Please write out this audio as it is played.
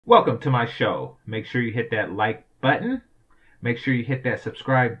Welcome to my show. Make sure you hit that like button. Make sure you hit that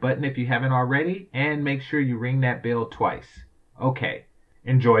subscribe button if you haven't already. And make sure you ring that bell twice. Okay,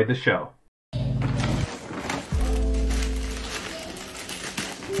 enjoy the show.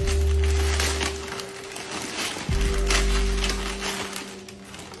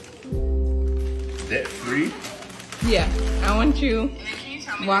 Debt free? Yeah, I want you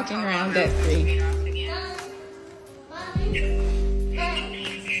walking around debt free.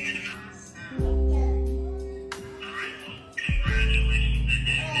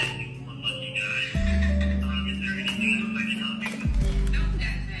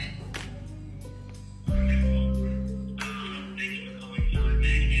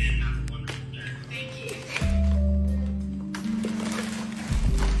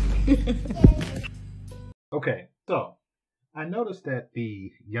 Okay, so I noticed that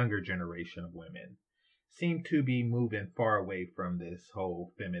the younger generation of women seem to be moving far away from this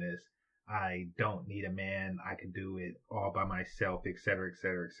whole feminist, I don't need a man, I can do it all by myself, etc.,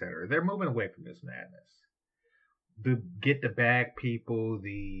 etc., etc. They're moving away from this madness. The get the bag people,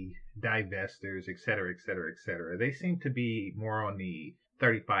 the divestors, etc., etc., etc. They seem to be more on the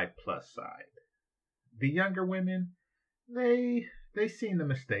 35 plus side. The younger women, they seen the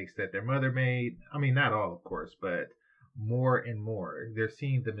mistakes that their mother made. I mean, not all, of course, but more and more. They're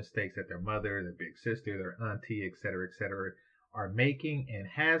seeing the mistakes that their mother, their big sister, their auntie, etc., are making and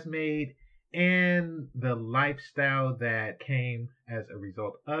has made, and the lifestyle that came as a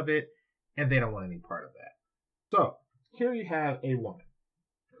result of it, and they don't want any part of that. So, here you have a woman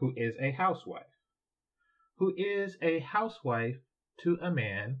who is a housewife, to a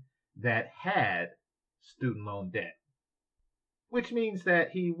man that had student loan debt, which means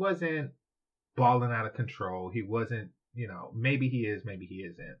that he wasn't balling out of control. He wasn't, maybe he is, maybe he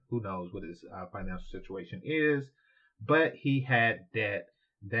isn't. Who knows what his financial situation is? But he had debt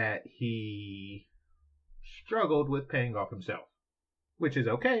that he struggled with paying off himself, which is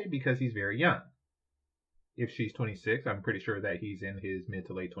okay because he's very young. If she's 26, I'm pretty sure that he's in his mid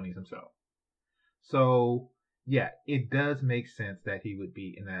to late 20s himself. So, yeah, it does make sense that he would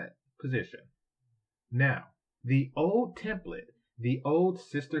be in that position. Now, the old template, the old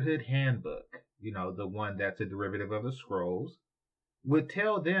sisterhood handbook, the one that's a derivative of the scrolls, would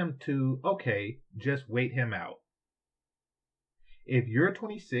tell them to, okay, just wait him out. If you're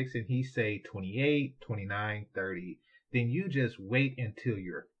 26 and he's, say, 28, 29, 30, then you just wait until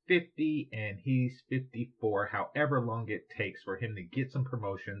you're 50 and he's 54, however long it takes for him to get some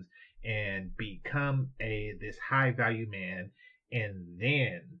promotions and become this high value man, and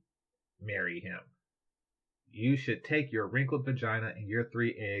then marry him. You should take your wrinkled vagina and your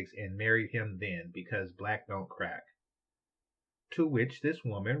 3 eggs and marry him then, because black don't crack. To which this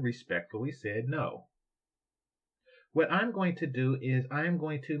woman respectfully said no. What I'm going to do is I'm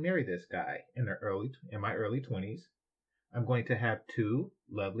going to marry this guy in my early 20s. I'm going to have 2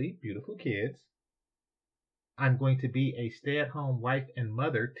 lovely, beautiful kids. I'm going to be a stay-at-home wife and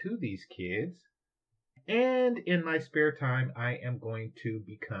mother to these kids. And in my spare time, I am going to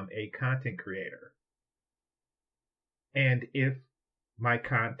become a content creator. And if my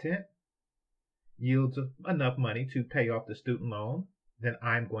content yields enough money to pay off the student loan, then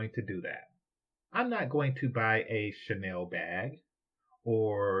I'm going to do that. I'm not going to buy a Chanel bag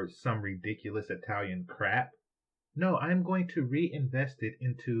or some ridiculous Italian crap. No, I'm going to reinvest it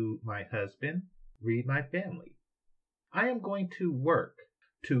into my husband, my family. I am going to work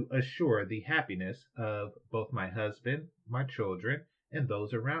to assure the happiness of both my husband, my children, and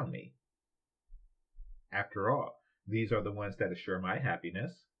those around me. After all, these are the ones that assure my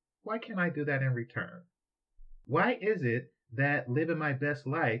happiness. Why can't I do that in return? Why is it that living my best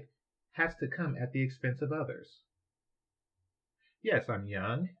life has to come at the expense of others? Yes, I'm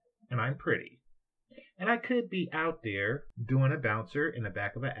young and I'm pretty. And I could be out there doing a bouncer in the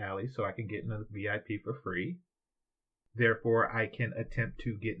back of an alley so I can get in a VIP for free. Therefore, I can attempt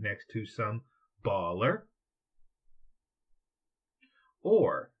to get next to some baller.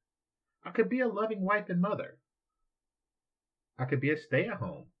 Or I could be a loving wife and mother. I could be a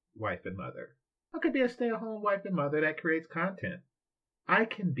stay-at-home wife and mother. I could be a stay-at-home wife and mother that creates content. I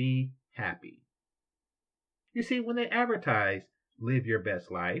can be happy. You see, when they advertise, live your best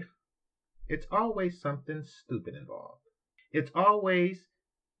life, it's always something stupid involved. It's always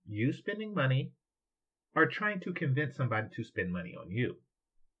you spending money or trying to convince somebody to spend money on you.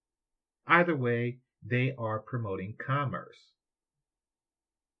 Either way, they are promoting commerce.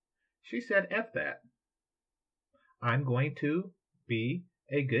 She said, F that. I'm going to be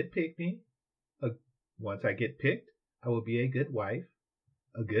a good pick-me. Once I get picked, I will be a good wife,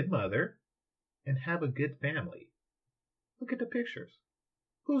 a good mother, and have a good family. Look at the pictures.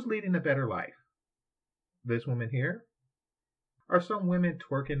 Who's leading a better life? This woman here? Or some women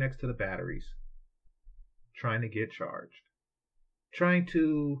twerking next to the batteries, trying to get charged, trying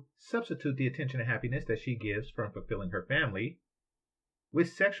to substitute the attention and happiness that she gives from fulfilling her family with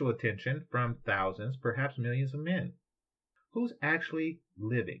sexual attention from thousands, perhaps millions of men? Who's actually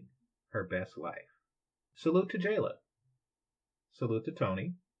living her best life? Salute to Jayla. Salute to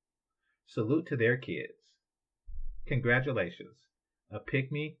Tony. Salute to their kids. Congratulations. A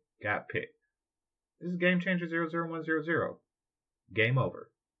PickMe got picked. This is Game Changer 00100. Game over.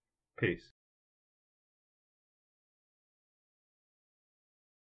 Peace.